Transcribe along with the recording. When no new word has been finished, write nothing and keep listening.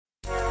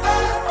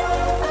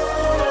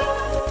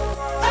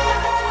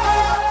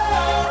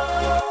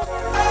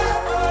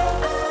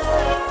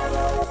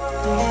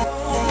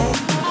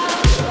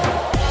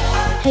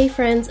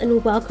friends,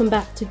 and welcome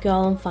back to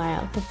Girl on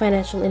Fire, the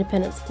financial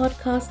independence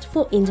podcast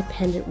for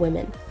independent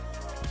women.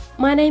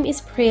 My name is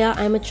Priya.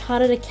 I'm a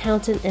chartered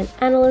accountant and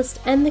analyst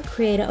and the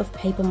creator of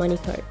Paper Money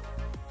Co.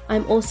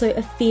 I'm also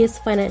a fierce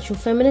financial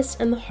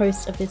feminist and the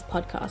host of this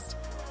podcast.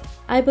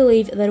 I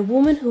believe that a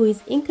woman who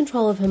is in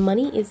control of her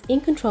money is in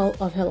control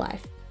of her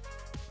life.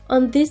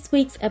 On this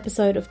week's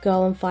episode of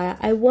Girl on Fire,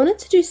 I wanted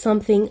to do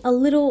something a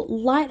little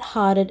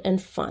light-hearted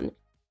and fun.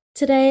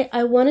 Today,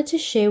 I wanted to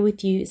share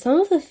with you some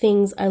of the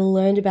things I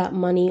learned about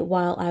money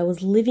while I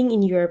was living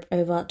in Europe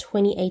over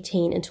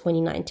 2018 and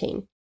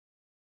 2019.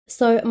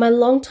 So, my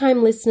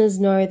long-time listeners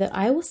know that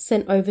I was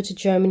sent over to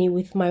Germany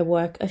with my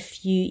work a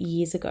few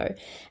years ago,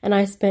 and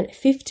I spent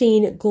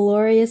 15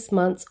 glorious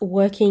months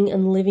working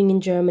and living in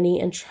Germany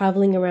and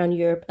traveling around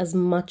Europe as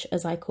much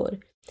as I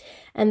could.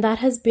 And that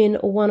has been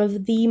one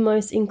of the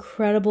most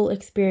incredible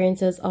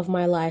experiences of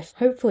my life,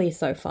 hopefully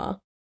so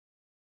far.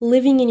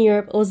 Living in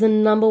Europe was the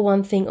number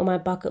one thing on my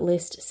bucket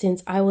list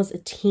since I was a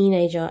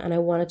teenager and I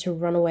wanted to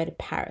run away to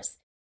Paris.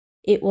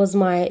 It was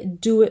my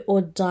do it or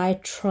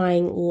die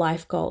trying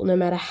life goal. No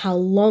matter how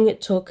long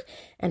it took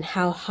and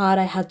how hard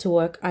I had to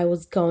work, I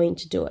was going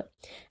to do it.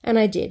 And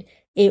I did.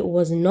 It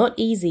was not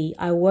easy.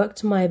 I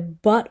worked my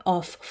butt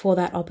off for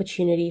that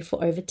opportunity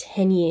for over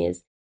 10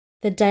 years.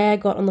 The day I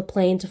got on the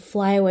plane to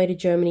fly away to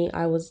Germany,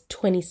 I was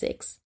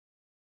 26.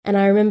 And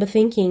I remember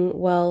thinking,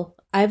 well,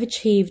 I've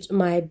achieved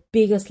my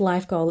biggest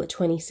life goal at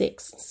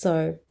 26,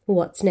 so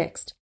what's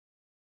next?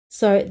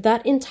 So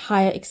that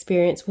entire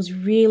experience was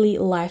really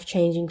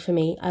life-changing for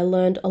me. I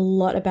learned a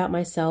lot about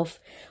myself.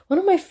 One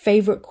of my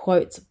favorite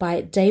quotes by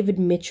David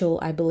Mitchell,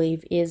 I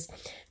believe, is,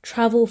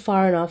 "Travel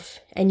far enough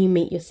and you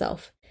meet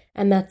yourself."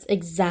 And that's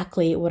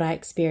exactly what I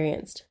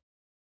experienced.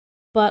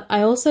 But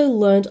I also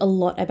learned a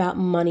lot about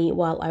money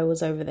while I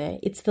was over there.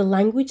 It's the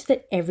language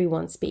that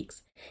everyone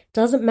speaks.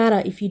 Doesn't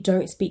matter if you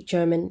don't speak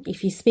German.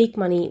 If you speak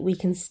money, we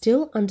can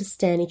still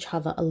understand each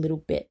other a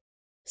little bit.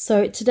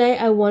 So today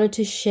I wanted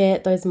to share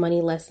those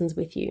money lessons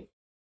with you.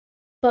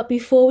 But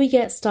before we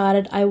get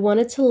started, I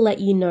wanted to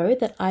let you know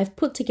that I've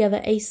put together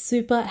a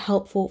super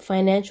helpful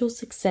financial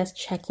success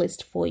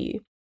checklist for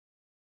you.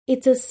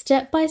 It's a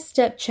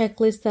step-by-step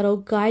checklist that'll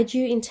guide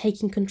you in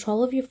taking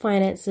control of your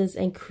finances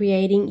and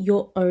creating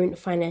your own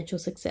financial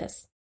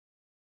success.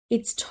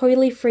 It's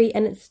totally free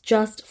and it's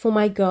just for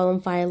my Girl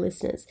on Fire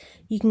listeners.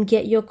 You can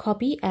get your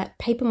copy at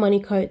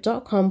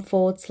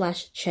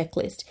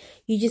papermoneyco.com/checklist.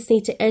 You just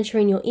need to enter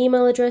in your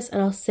email address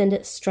and I'll send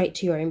it straight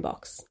to your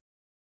inbox.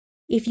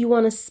 If you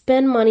want to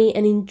spend money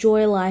and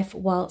enjoy life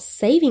while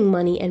saving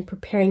money and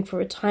preparing for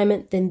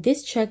retirement, then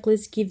this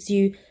checklist gives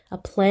you a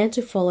plan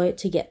to follow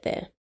to get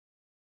there.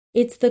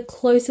 It's the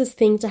closest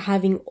thing to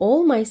having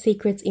all my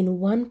secrets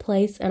in one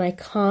place and I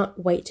can't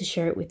wait to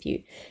share it with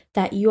you.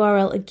 That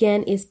URL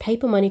again is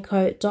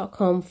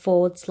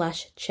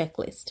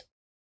papermoneyco.com/checklist.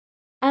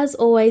 As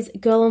always,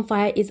 Girl on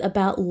Fire is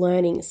about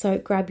learning, so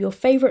grab your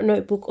favorite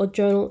notebook or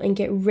journal and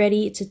get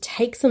ready to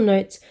take some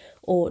notes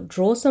or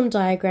draw some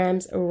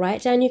diagrams,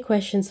 write down your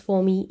questions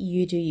for me,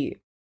 you do you.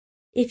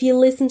 If you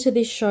listen to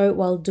this show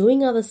while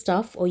doing other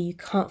stuff or you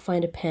can't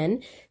find a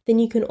pen, then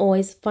you can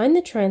always find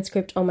the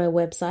transcript on my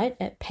website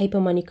at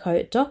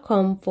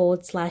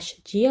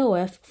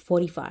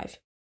papermoneyco.com/GOF45.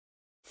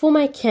 For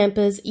my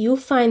campers, you'll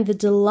find the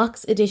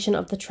deluxe edition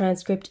of the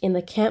transcript in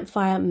the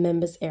Campfire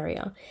members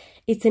area.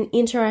 It's an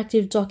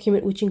interactive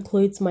document which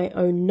includes my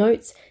own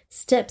notes,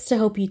 steps to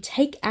help you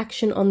take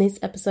action on this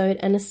episode,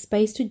 and a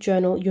space to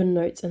journal your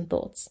notes and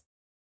thoughts.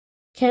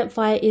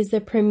 Campfire is the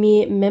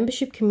premier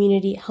membership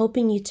community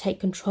helping you take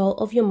control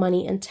of your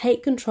money and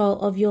take control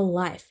of your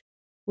life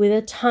with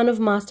a ton of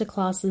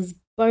masterclasses,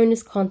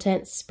 bonus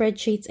content,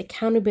 spreadsheets,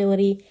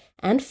 accountability,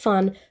 and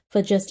fun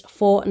for just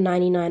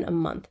 $4.99 a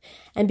month.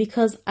 And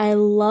because I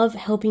love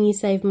helping you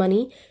save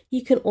money,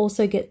 you can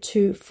also get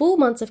 2 full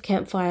months of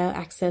Campfire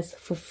access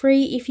for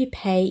free if you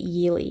pay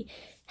yearly.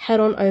 Head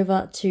on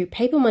over to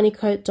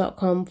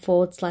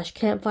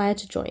papermoneyco.com/campfire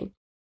to join.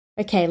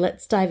 Okay,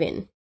 let's dive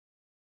in.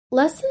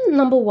 Lesson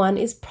number 1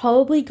 is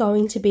probably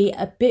going to be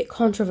a bit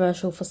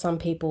controversial for some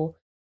people.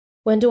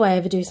 When do I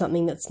ever do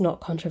something that's not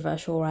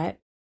controversial, right?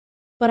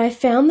 But I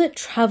found that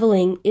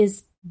traveling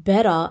is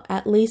better,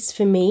 at least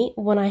for me,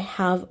 when I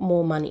have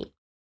more money.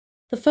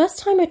 The first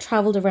time I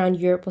traveled around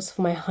Europe was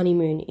for my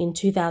honeymoon in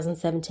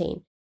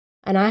 2017,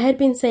 and I had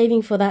been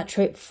saving for that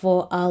trip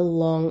for a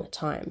long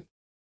time.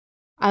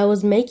 I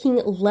was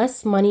making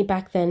less money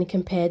back then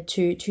compared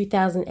to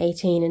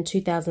 2018 and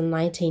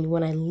 2019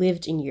 when I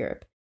lived in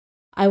Europe.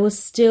 I was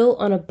still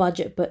on a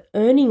budget, but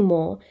earning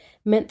more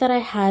meant that I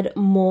had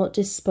more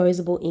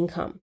disposable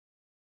income.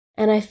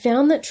 And I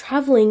found that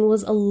traveling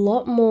was a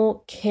lot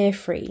more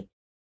carefree.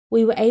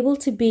 We were able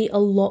to be a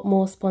lot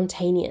more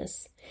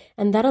spontaneous,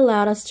 and that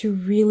allowed us to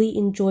really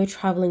enjoy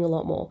traveling a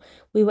lot more.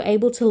 We were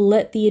able to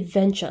let the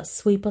adventure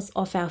sweep us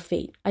off our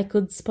feet. I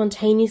could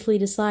spontaneously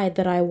decide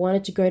that I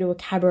wanted to go to a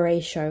cabaret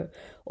show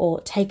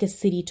or take a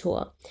city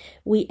tour.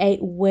 We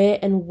ate where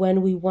and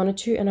when we wanted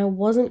to, and I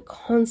wasn't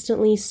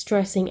constantly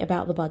stressing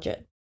about the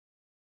budget.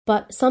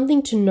 But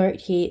something to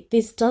note here,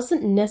 this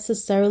doesn't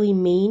necessarily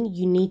mean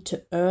you need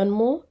to earn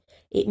more.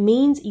 It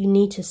means you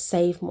need to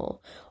save more,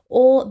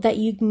 or that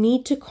you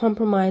need to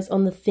compromise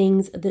on the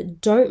things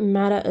that don't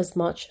matter as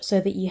much so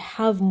that you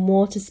have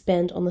more to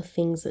spend on the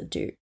things that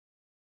do.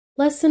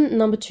 Lesson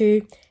number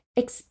 2,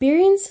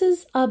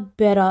 experiences are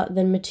better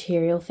than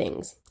material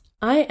things.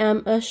 I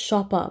am a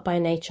shopper by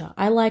nature.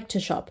 I like to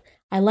shop.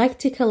 I like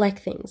to collect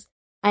things.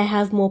 I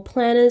have more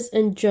planners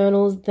and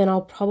journals than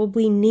I'll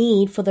probably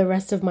need for the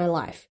rest of my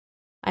life.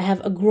 I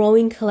have a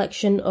growing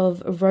collection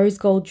of rose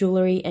gold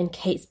jewelry and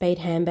Kate Spade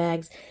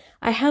handbags.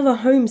 I have a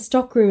home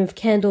stockroom of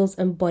candles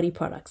and body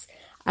products.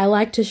 I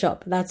like to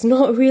shop. That's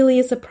not really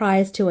a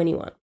surprise to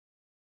anyone.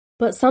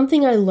 But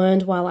something I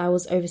learned while I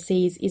was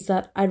overseas is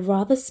that I'd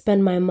rather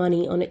spend my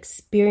money on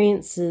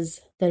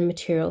experiences than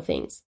material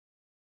things.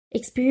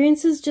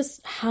 Experiences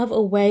just have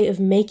a way of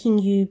making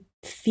you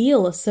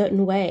feel a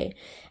certain way,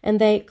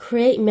 and they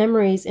create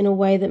memories in a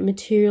way that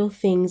material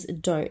things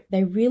don't.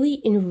 They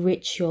really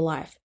enrich your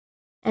life,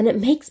 and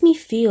it makes me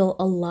feel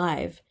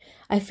alive.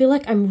 I feel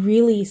like I'm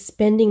really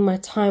spending my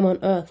time on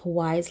earth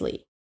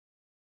wisely.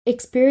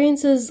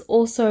 Experiences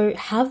also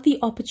have the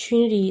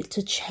opportunity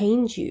to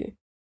change you.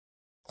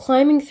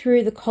 Climbing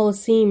through the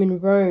Colosseum in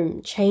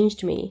Rome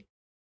changed me.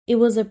 It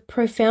was a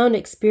profound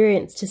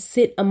experience to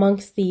sit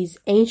amongst these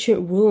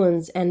ancient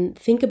ruins and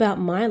think about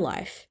my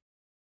life.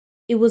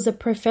 It was a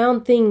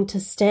profound thing to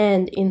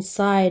stand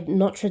inside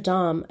Notre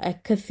Dame, a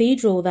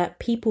cathedral that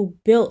people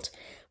built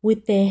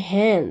with their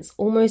hands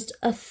almost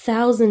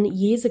 1,000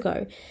 years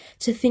ago,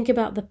 to think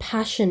about the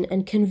passion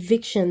and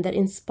conviction that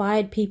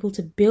inspired people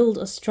to build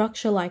a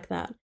structure like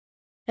that,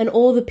 and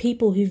all the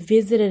people who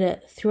visited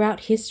it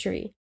throughout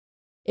history.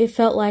 It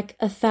felt like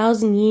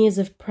 1,000 years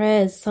of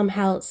prayers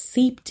somehow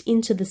seeped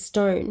into the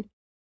stone.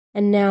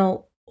 And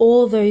now,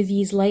 all those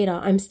years later,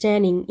 I'm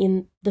standing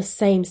in the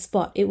same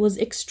spot. It was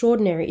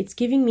extraordinary. It's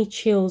giving me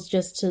chills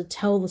just to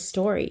tell the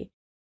story.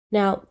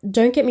 Now,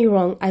 don't get me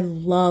wrong, I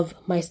love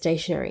my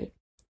stationery,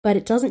 but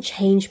it doesn't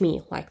change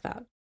me like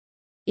that.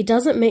 It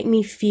doesn't make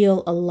me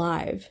feel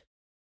alive.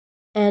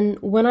 And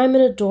when I'm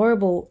an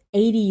adorable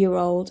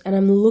 80-year-old and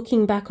I'm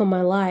looking back on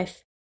my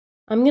life,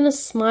 I'm going to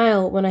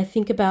smile when I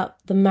think about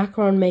the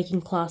macaron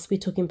making class we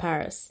took in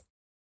Paris,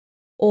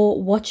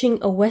 or watching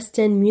a West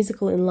End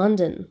musical in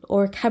London,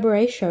 or a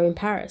cabaret show in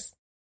Paris.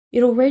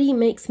 It already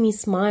makes me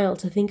smile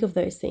to think of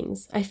those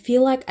things. I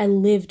feel like I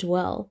lived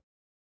well.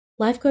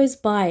 Life goes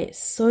by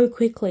so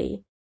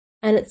quickly,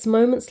 and it's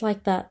moments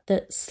like that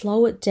that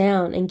slow it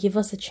down and give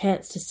us a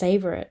chance to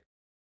savor it.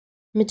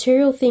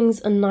 Material things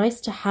are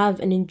nice to have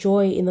and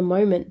enjoy in the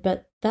moment,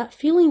 but that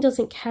feeling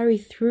doesn't carry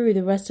through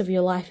the rest of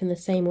your life in the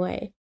same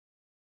way.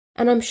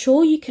 And I'm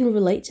sure you can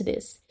relate to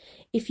this.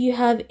 If you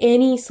have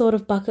any sort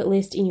of bucket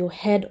list in your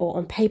head or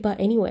on paper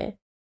anywhere,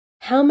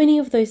 how many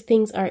of those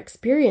things are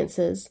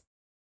experiences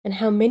and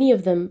how many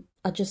of them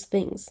are just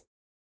things?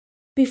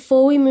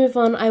 Before we move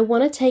on, I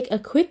want to take a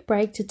quick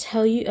break to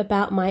tell you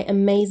about my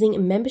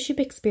amazing membership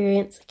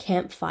experience,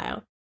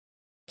 Campfire.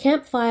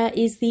 Campfire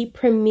is the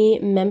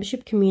premier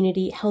membership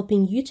community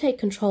helping you take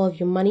control of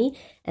your money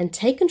and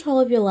take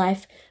control of your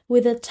life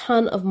with a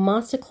ton of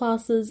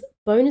masterclasses,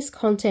 bonus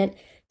content,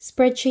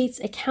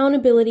 spreadsheets,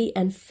 accountability,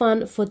 and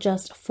fun for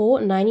just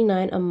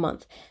 $4.99 a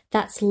month.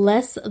 That's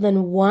less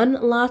than one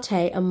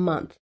latte a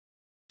month.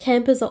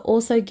 Campers are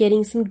also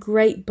getting some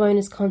great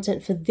bonus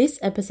content for this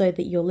episode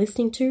that you're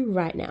listening to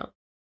right now.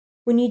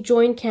 When you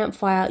join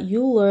Campfire,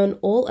 you'll learn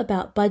all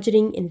about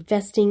budgeting,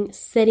 investing,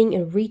 setting,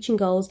 and reaching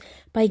goals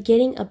by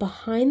getting a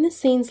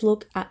behind-the-scenes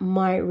look at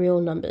my real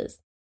numbers.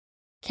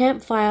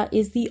 Campfire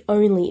is the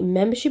only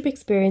membership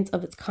experience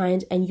of its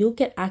kind, and you'll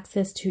get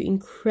access to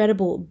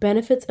incredible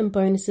benefits and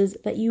bonuses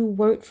that you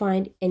won't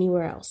find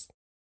anywhere else.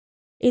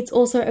 It's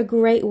also a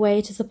great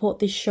way to support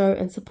this show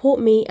and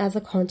support me as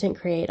a content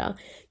creator.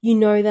 You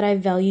know that I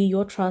value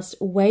your trust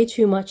way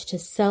too much to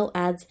sell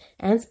ads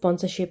and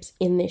sponsorships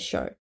in this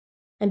show.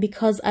 And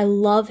because I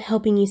love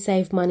helping you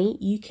save money,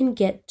 you can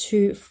get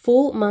 2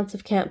 full months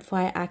of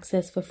Campfire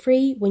access for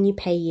free when you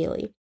pay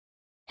yearly.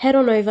 Head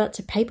on over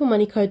to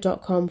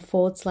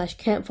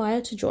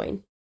papermoneycode.com/campfire to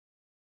join.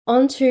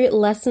 On to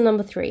lesson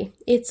number 3.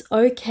 It's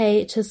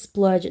okay to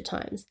splurge at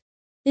times.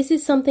 This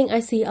is something I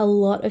see a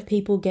lot of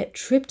people get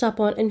tripped up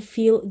on and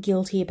feel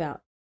guilty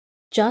about.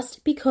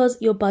 Just because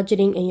you're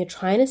budgeting and you're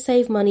trying to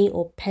save money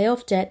or pay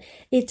off debt,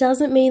 it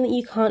doesn't mean that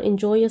you can't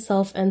enjoy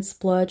yourself and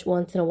splurge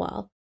once in a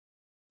while.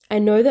 I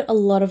know that a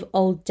lot of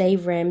old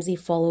Dave Ramsey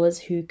followers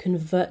who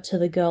convert to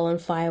the Girl on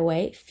Fire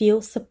way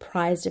feel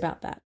surprised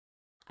about that.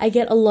 I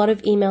get a lot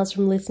of emails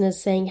from listeners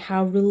saying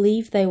how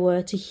relieved they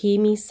were to hear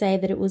me say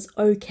that it was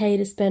okay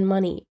to spend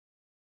money.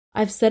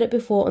 I've said it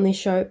before on this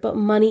show, but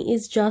money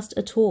is just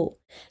a tool.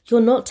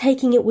 You're not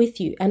taking it with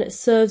you, and it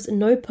serves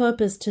no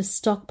purpose to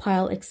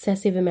stockpile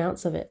excessive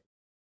amounts of it.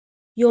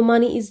 Your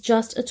money is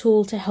just a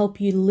tool to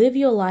help you live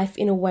your life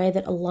in a way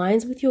that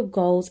aligns with your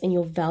goals and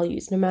your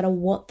values, no matter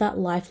what that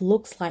life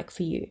looks like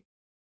for you.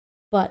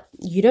 But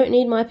you don't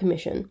need my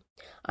permission.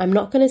 I'm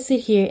not going to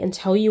sit here and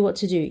tell you what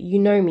to do. You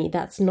know me,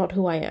 that's not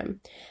who I am.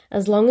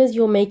 As long as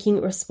you're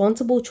making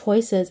responsible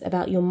choices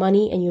about your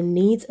money and your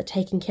needs are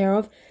taken care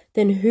of,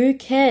 then who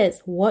cares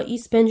what you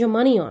spend your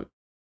money on?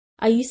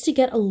 I used to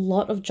get a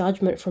lot of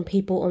judgment from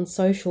people on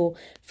social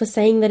for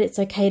saying that it's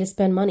okay to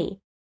spend money.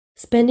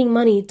 Spending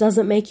money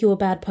doesn't make you a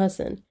bad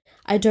person.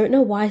 I don't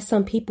know why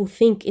some people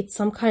think it's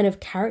some kind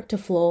of character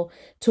flaw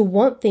to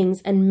want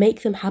things and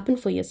make them happen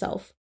for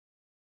yourself.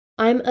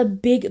 I'm a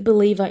big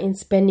believer in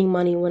spending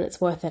money when it's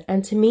worth it,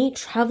 and to me,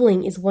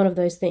 traveling is one of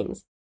those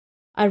things.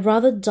 I'd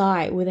rather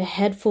die with a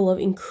head full of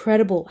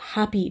incredible,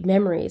 happy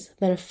memories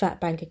than a fat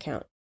bank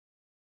account.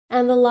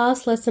 And the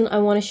last lesson I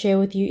want to share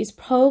with you is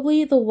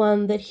probably the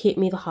one that hit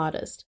me the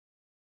hardest.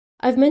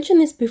 I've mentioned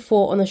this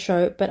before on the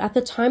show, but at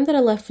the time that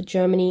I left for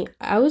Germany,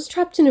 I was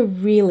trapped in a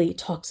really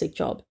toxic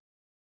job.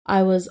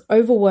 I was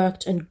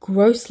overworked and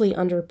grossly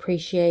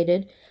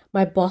underappreciated.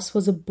 My boss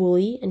was a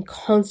bully and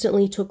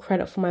constantly took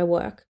credit for my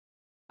work.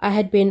 I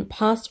had been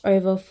passed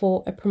over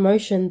for a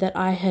promotion that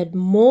I had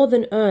more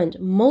than earned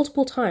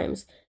multiple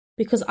times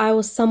because I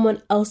was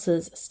someone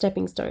else's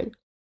stepping stone.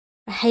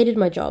 I hated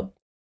my job.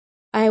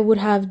 I would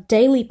have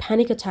daily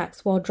panic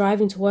attacks while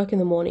driving to work in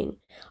the morning.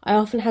 I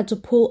often had to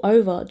pull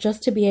over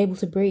just to be able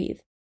to breathe.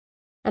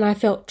 And I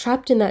felt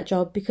trapped in that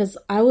job because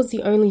I was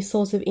the only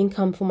source of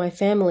income for my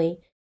family,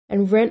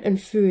 and rent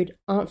and food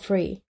aren't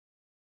free.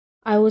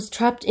 I was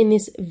trapped in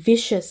this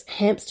vicious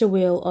hamster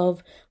wheel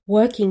of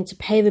working to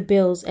pay the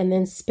bills and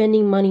then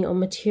spending money on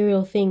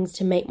material things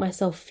to make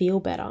myself feel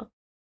better.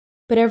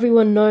 But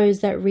everyone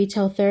knows that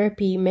retail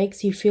therapy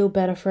makes you feel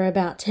better for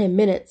about 10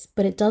 minutes,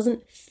 but it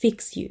doesn't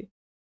fix you.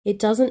 It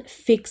doesn't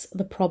fix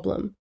the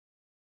problem.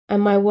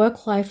 And my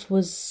work life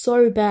was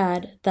so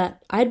bad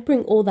that I'd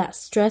bring all that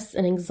stress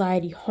and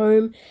anxiety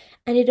home,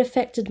 and it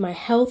affected my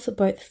health,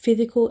 both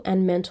physical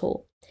and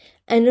mental.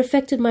 And it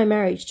affected my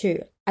marriage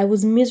too. I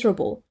was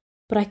miserable,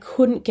 but I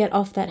couldn't get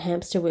off that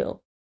hamster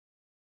wheel.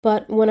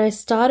 But when I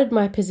started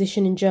my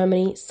position in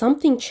Germany,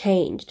 something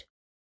changed.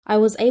 I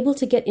was able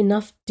to get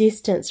enough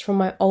distance from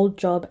my old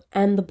job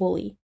and the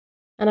bully.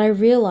 And I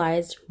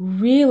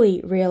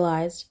really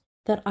realized,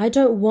 that I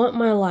don't want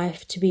my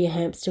life to be a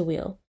hamster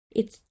wheel.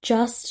 It's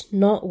just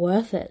not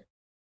worth it.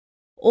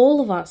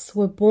 All of us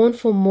were born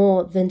for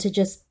more than to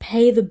just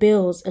pay the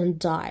bills and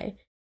die.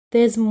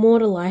 There's more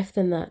to life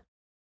than that.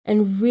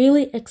 And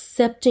really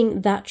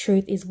accepting that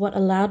truth is what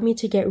allowed me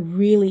to get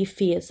really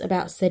fierce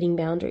about setting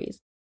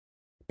boundaries.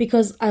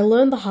 Because I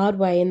learned the hard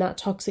way in that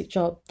toxic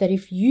job that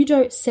if you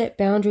don't set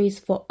boundaries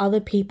for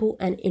other people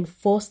and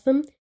enforce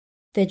them,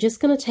 they're just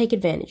going to take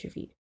advantage of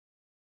you.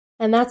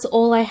 And that's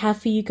all I have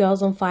for you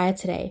girls on fire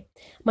today.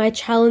 My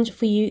challenge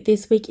for you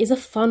this week is a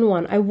fun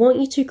one. I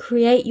want you to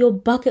create your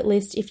bucket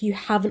list if you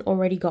haven't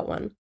already got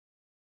one.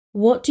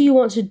 What do you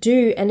want to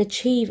do and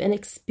achieve and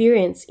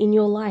experience in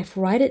your life?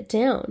 Write it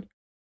down.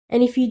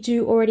 And if you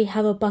do already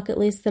have a bucket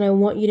list, then I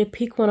want you to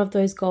pick one of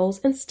those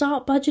goals and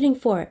start budgeting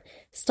for it.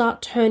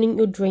 Start turning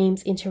your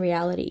dreams into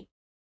reality.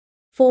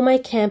 For my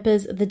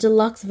campers, the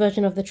deluxe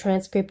version of the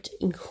transcript,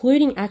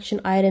 including action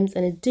items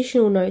and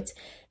additional notes,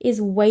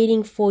 is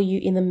waiting for you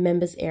in the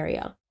members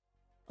area.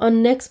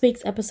 On next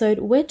week's episode,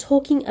 we're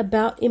talking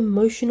about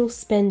emotional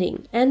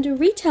spending and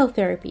retail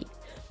therapy.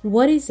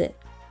 What is it?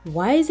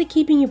 Why is it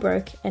keeping you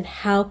broke? And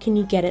how can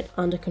you get it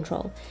under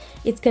control?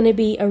 It's going to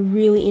be a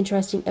really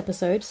interesting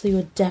episode, so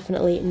you're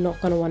definitely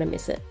not going to want to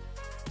miss it.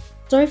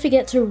 Don't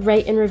forget to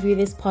rate and review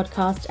this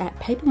podcast at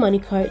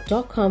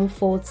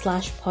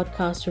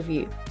papermoneyco.com/podcast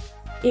review.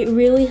 It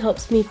really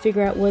helps me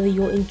figure out whether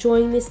you're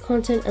enjoying this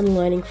content and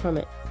learning from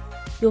it.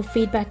 Your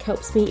feedback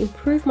helps me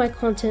improve my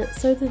content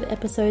so that the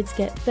episodes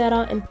get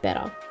better and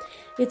better.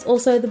 It's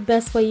also the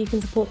best way you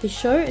can support this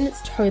show, and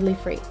it's totally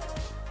free.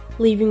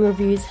 Leaving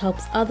reviews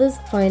helps others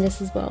find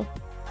us as well.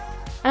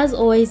 As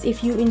always,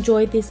 if you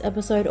enjoyed this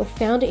episode or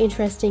found it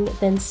interesting,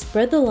 then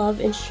spread the love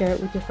and share it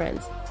with your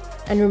friends.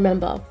 And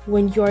remember,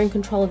 when you're in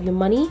control of your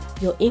money,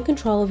 you're in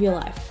control of your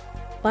life.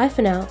 Bye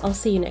for now. I'll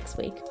see you next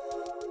week.